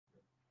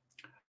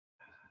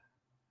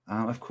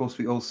Of course,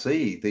 we all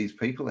see these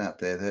people out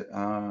there that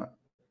are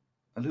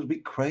a little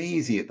bit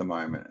crazy at the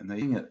moment, and they're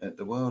yelling at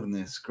the world, and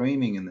they're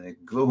screaming, and they're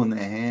gluing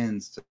their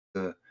hands to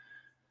the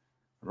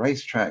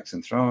racetracks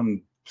and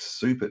throwing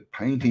soup at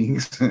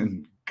paintings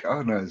and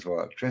God knows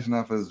what, dressing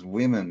up as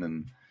women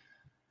and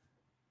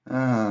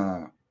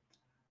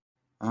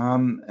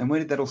where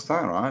did that all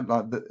start, right?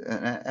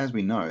 As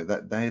we know,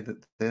 that they're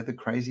the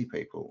crazy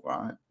people,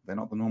 right? They're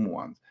not the normal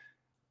ones.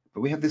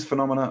 But we have this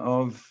phenomena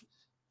of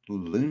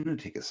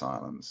lunatic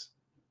asylums.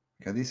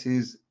 Okay, this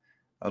is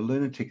a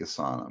lunatic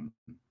asylum,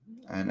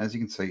 and as you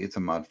can see, it's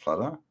a mud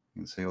flutter.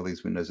 You can see all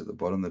these windows at the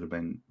bottom that have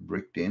been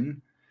bricked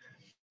in.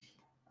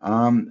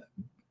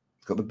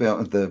 It's got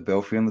the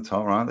belfry on the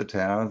top, right? The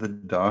tower, the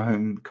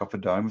dome, copper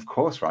dome, of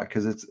course, right?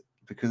 Because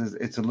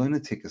it's a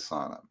lunatic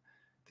asylum.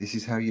 This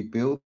is how you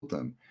build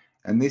them,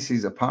 and this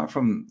is apart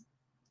from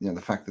the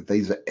fact that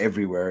these are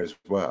everywhere as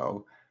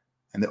well,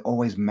 and they're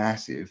always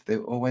massive.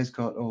 They've always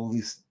got all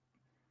these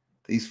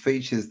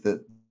features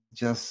that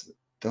just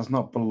does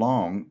not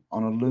belong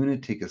on a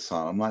lunatic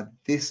asylum. Like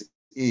this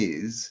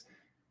is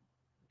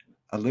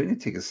a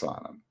lunatic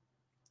asylum.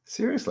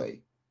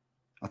 Seriously,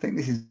 I think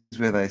this is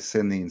where they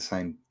send the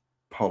insane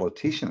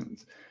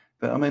politicians.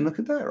 But I mean, look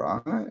at that,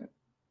 right? Are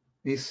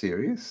you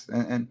serious?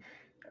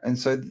 And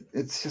so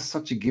it's just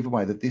such a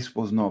giveaway that this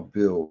was not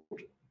built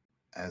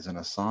as an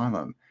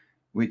asylum,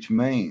 which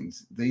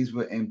means these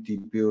were empty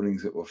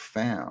buildings that were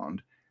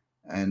found,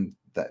 and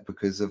that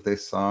because of their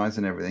size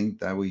and everything,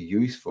 they were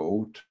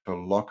useful to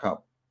lock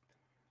up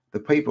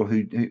the people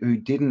who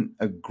didn't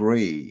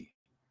agree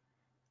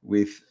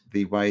with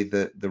the way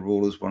that the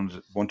rulers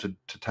wanted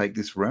to take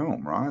this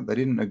realm, right? They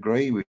didn't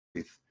agree with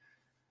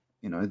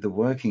the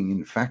working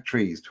in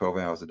factories 12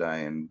 hours a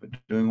day and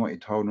doing what you're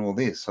told and all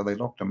this. So they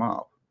locked them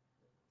up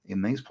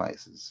in these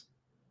places,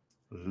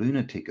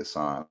 lunatic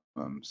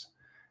asylums.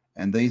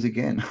 And these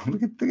again,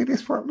 look at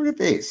this, look at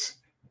this.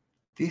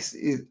 This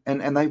is,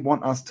 and they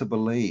want us to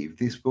believe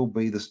this will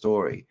be the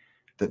story,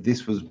 that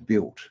this was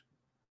built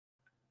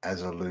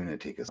as a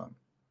lunatic asylum.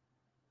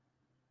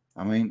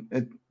 I mean,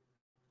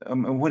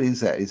 what is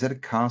that? Is that a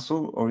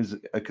castle or is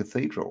it a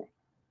cathedral?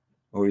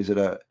 Or is it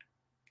a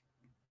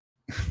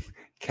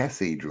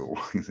cathedral?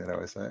 Is that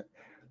how I say it?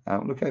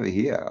 Look over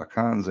here. I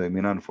can't zoom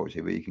in,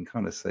 unfortunately, but you can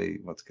kind of see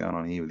what's going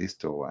on here with this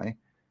doorway.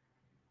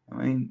 I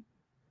mean,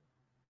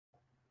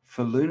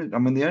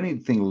 the only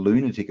thing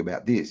lunatic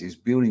about this is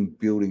building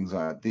buildings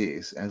like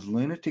this as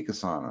lunatic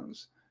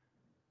asylums.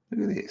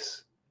 Look at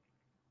this.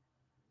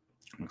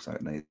 Looks like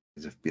it needs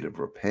a bit of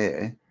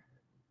repair,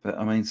 but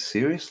I mean,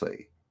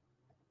 seriously,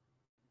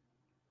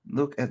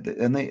 look at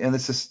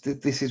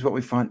this is what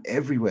we find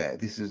everywhere.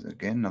 This is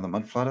again another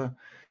mud flutter.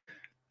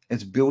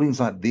 It's buildings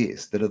like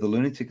this that are the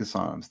lunatic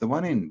asylums. The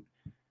one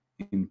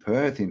in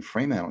Perth, in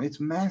Fremantle,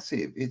 it's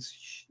massive.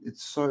 It's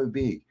so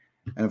big,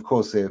 and of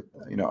course they've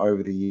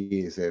over the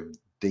years they've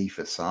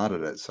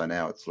defacaded it, so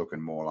now it's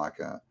looking more like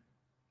a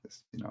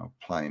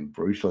plain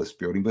brutalist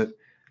building. But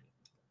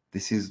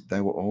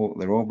they're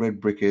all red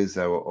brickers.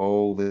 They were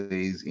all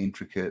these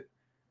intricate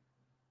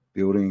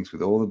buildings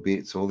with all the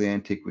bits, all the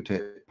antiquity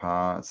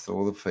parts,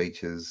 all the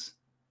features,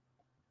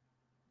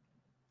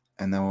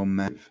 and they were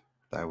massive.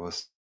 They were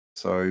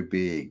so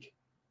big.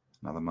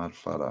 Another mud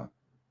flutter,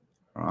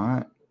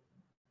 right?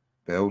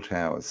 Bell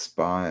towers,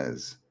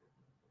 spires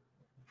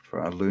for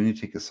a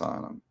lunatic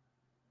asylum.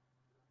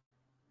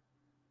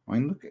 I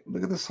mean,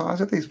 look at the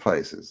size of these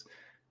places.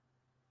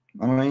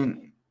 I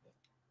mean,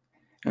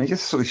 and it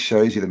just sort of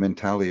shows you the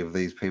mentality of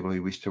these people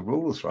who wish to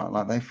rule us, right?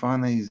 Like they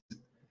find these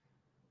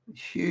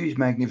huge,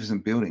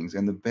 magnificent buildings,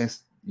 and the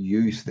best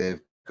use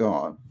they've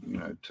got,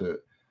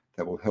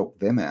 that will help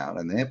them out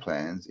and their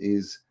plans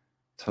is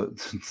to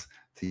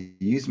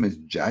use them as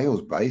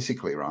jails,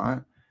 basically,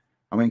 right?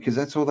 I mean, because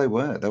that's all they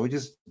were. They were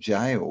just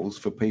jails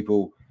for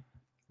people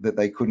that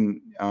they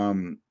couldn't,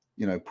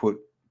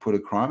 put a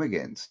crime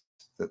against,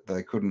 that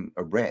they couldn't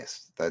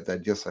arrest. They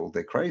just say, well,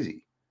 they're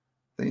crazy.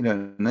 Then you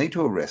don't need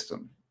to arrest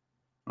them,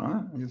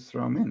 right? You just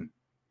throw them in.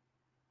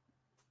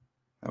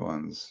 That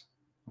one's,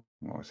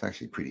 well, it's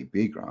actually pretty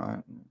big,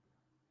 right?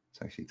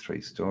 It's actually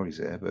 3 stories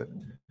there, but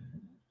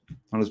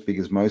not as big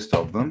as most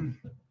of them.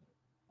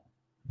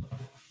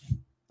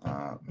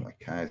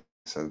 Okay,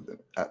 so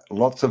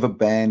lots of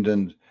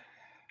abandoned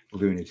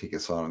lunatic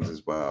asylums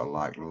as well,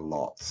 like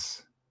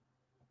lots,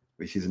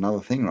 which is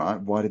another thing,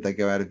 right? Why did they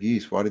go out of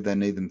use? Why did they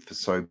need them for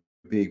so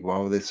big? Why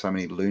were there so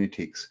many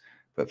lunatics,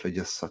 but for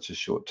just such a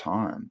short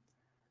time?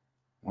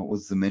 What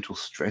was the mental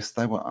stress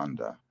they were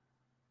under?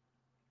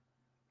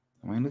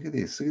 I mean, look at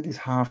this. Look at this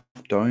half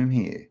dome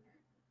here.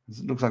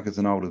 It looks like it's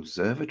an old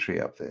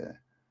observatory up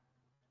there.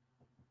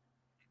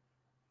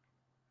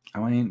 I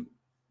mean,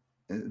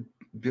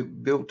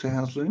 built to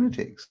house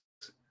lunatics.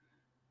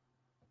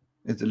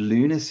 It's a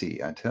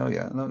lunacy, I tell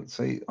you. Look,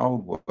 see,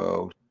 old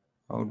world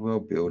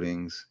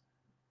buildings.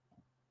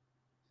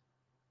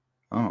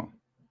 Oh,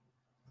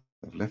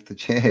 they've left the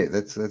chair.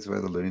 That's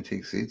where the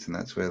lunatic sits, and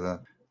that's where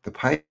the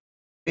paid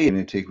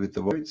lunatic with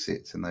the white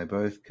sits, and they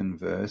both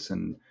converse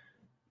and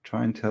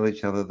try and tell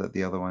each other that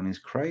the other one is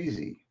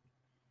crazy.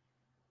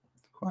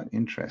 quite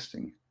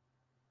interesting.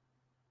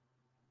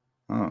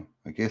 Oh,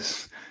 I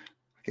guess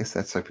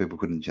that's so people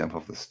couldn't jump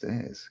off the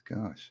stairs.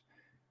 Gosh.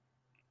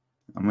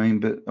 I mean,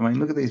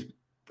 look at these.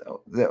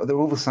 They're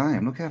all the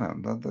same. Look at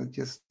them. They're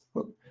just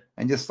look,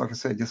 and just like I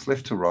said, just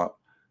left to right.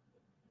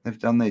 They've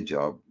done their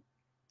job.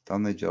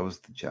 Done their job as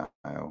the jail.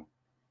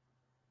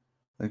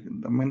 I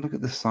mean, look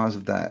at the size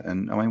of that.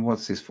 And I mean,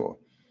 what's this for?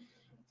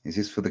 Is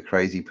this for the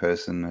crazy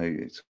person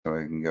who so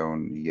I can go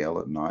and yell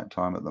at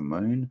nighttime at the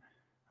moon?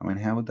 I mean,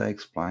 how would they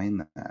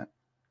explain that?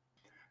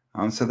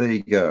 So there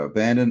you go,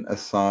 Abandoned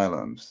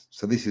Asylums.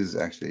 So this is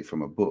actually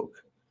from a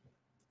book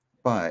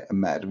by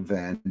Matt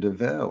van der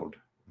Velde.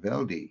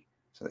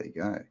 So there you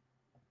go.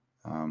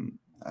 And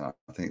I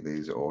think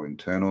these are all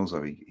internals.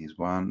 So here's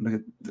one. Look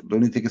at the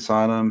Lunatic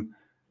Asylum.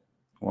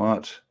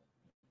 What?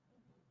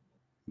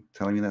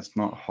 Telling me that's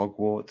not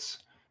Hogwarts.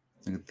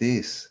 Look at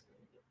this.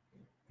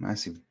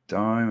 Massive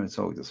dome. It's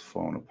all just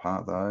falling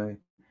apart though.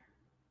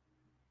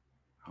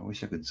 I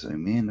wish I could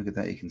zoom in. Look at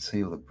that. You can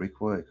see all the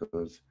brickwork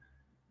of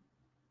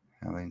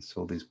how they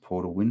installed these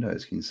portal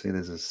windows. Can you see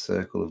there's a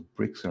circle of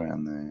bricks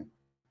around there?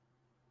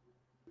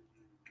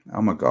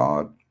 Oh my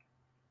God.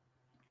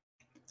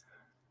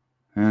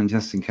 And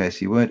just in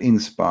case you weren't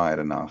inspired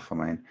enough, I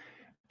mean,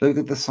 look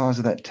at the size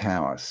of that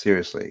tower.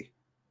 Seriously.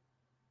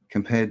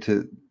 Compared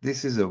to,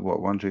 this is a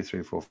what, 1, 2,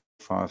 3, 4,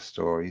 5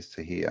 stories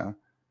to here.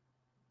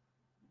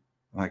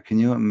 Like, can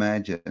you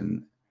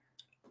imagine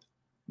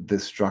the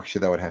structure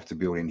they would have to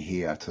build in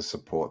here to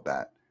support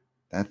that?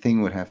 That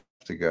thing would have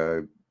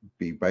to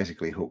be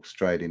basically hooked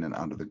straight in and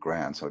under the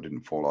ground so it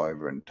didn't fall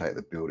over and take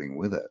the building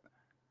with it.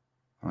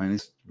 I mean,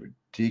 it's a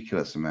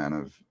ridiculous amount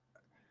of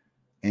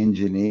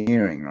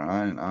engineering,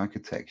 right, and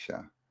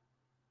architecture.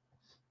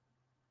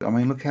 I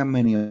mean, look how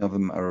many of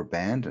them are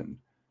abandoned.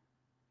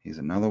 Here's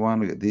another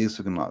one. Look at this,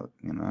 looking like,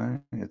 you know,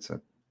 it's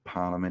a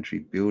parliamentary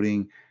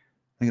building.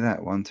 Look at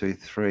that, 1, 2,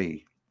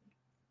 3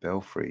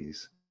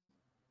 belfries,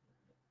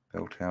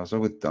 bell towers, all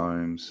with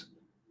domes.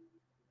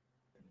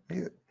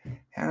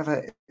 How do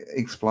they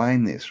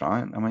explain this,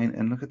 right? I mean,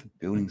 and look at the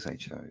buildings they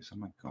chose. Oh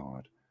my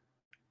God.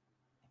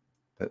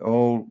 But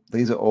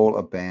these are all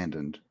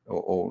abandoned,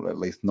 or at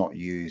least not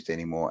used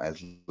anymore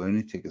as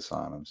lunatic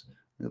asylums.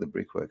 Look at the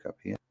brickwork up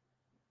here.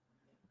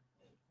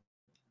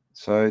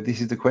 So this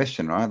is the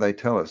question, right? They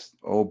tell us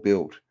all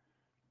built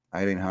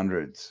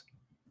 1800s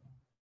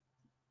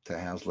to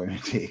house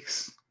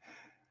lunatics.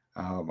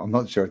 I'm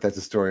not sure if that's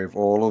a story of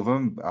all of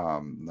them.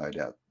 No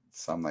doubt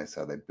some they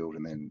say they built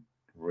and then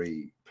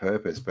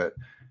repurposed, but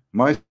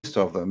most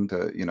of them,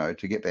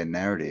 to get their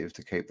narrative,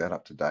 to keep that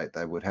up to date,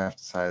 they would have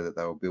to say that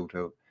they were built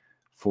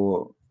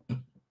for,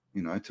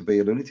 to be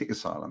a lunatic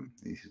asylum.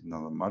 This is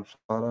another mud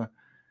flutter.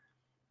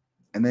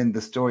 And then the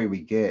story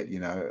we get,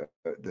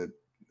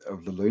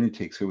 of the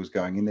lunatics who was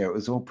going in there, it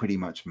was all pretty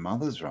much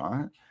mothers,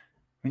 right?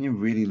 When you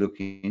really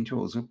look into it,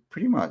 it was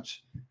pretty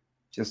much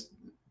just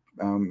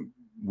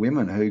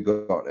women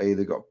who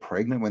either got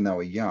pregnant when they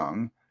were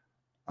young,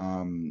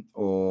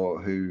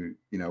 or who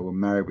were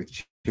married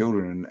with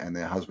children and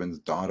their husbands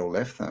died or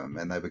left them,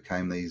 and they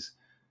became these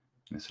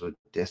sort of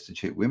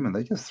destitute women.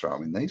 They just throw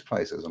them in these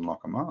places and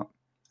lock them up.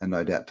 And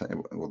no doubt,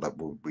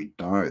 we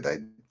know they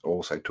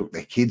also took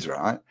their kids,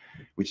 right,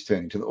 which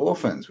turned into the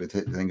orphans, which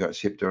then got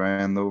shipped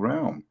around the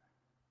realm.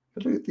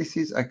 But look, this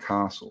is a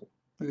castle.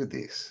 Look at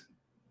this.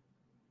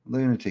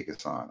 Lunatic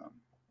asylum.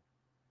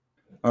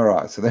 All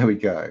right, so there we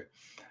go.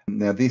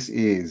 Now, this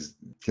is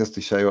just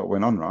to show you what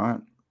went on, right?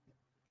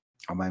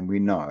 I mean, we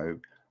know,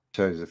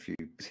 shows a few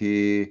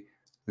here.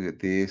 Look at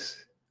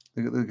this.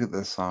 Look at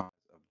the size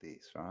of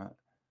this, right?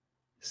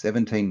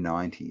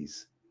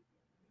 1790s.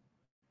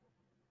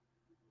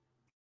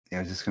 Yeah,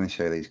 I was just going to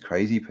show these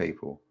crazy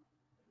people,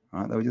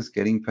 right? They were just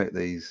getting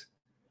these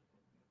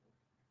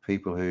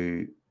people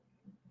who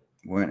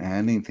weren't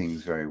handling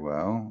things very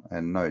well,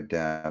 and no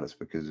doubt it's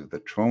because of the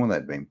trauma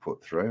they'd been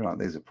put through. Right?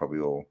 These are probably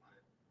all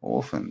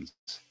orphans.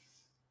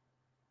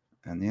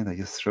 And yeah, they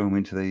just threw them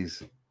into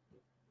these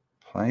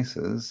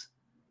places.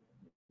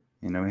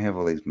 We have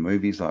all these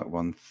movies like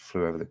One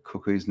Flew Over the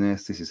Cuckoo's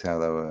Nest. This is how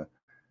they were,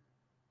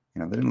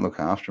 they didn't look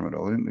after them at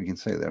all. You can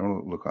see they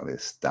all look like they're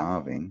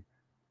starving.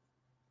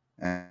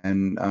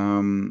 And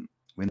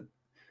when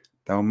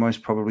they were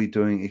most probably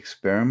doing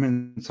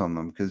experiments on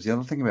them, because the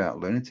other thing about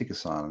lunatic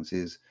asylums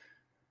is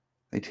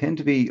they tend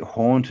to be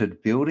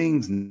haunted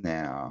buildings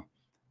now,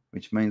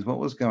 which means what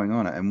was going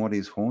on and what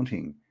is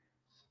haunting.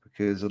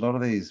 Because a lot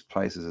of these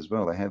places as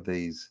well, they have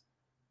these,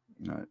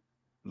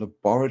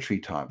 laboratory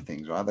type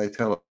things, right? They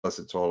tell us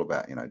it's all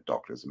about,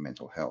 doctors and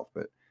mental health,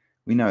 but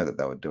we know that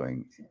they were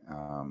doing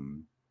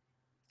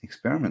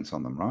experiments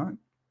on them, right?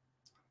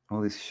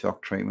 All this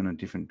shock treatment and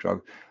different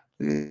drugs.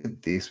 Look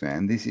at this,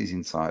 man. This is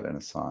inside an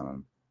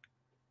asylum.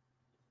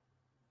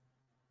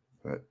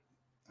 But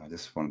I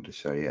just wanted to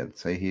show you.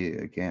 See here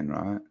again,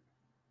 right?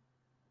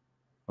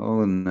 All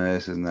the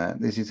nurses and that.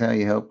 This is how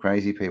you help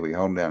crazy people. You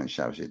hold them down and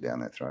shove shit down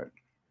their throat.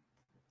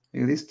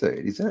 Look at this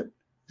dude. Is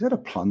that a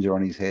plunger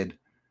on his head?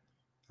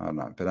 I don't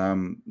know, but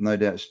no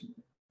doubt.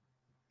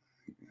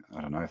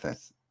 I don't know if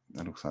that's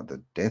That looks like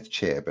the death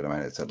chair, but I mean,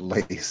 it's at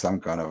least some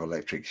kind of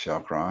electric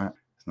shock, right?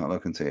 It's not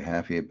looking too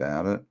happy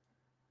about it.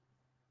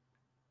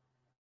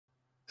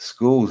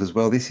 Schools as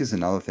well. This is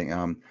another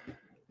thing.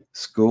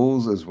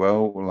 Schools as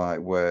well, like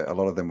were a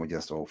lot of them were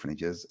just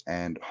orphanages,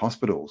 and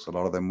hospitals. A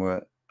lot of them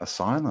were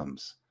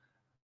asylums,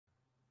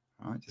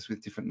 right? Just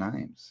with different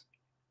names.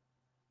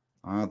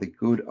 Ah, the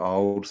good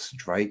old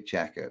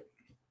straitjacket.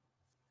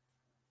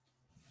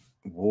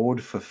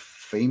 Ward for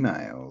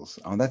females.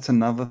 Oh, that's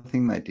another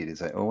thing they did, is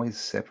they always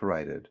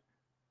separated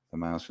the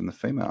males from the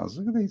females.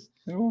 Look at these.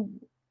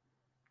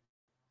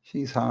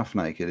 She's half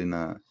naked in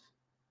a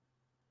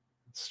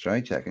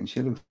straitjacket, and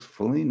she looks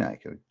fully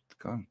naked.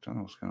 God, I don't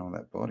know what's going on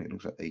with that body. It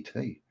looks like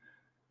E.T.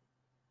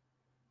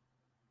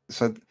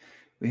 So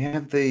we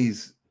have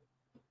these,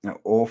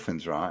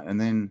 orphans, right?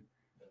 And then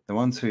the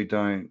ones who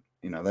don't,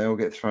 they all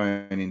get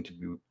thrown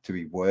into to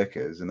be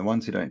workers, and the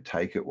ones who don't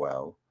take it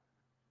well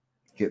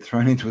get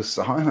thrown into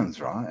asylums,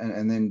 right?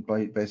 And then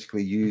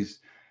basically used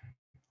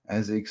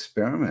as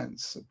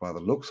experiments by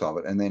the looks of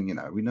it. And then,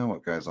 we know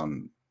what goes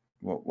on,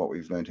 what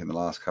we've learned in the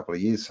last couple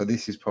of years. So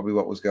this is probably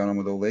what was going on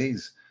with all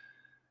these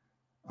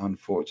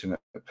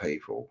unfortunate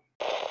people.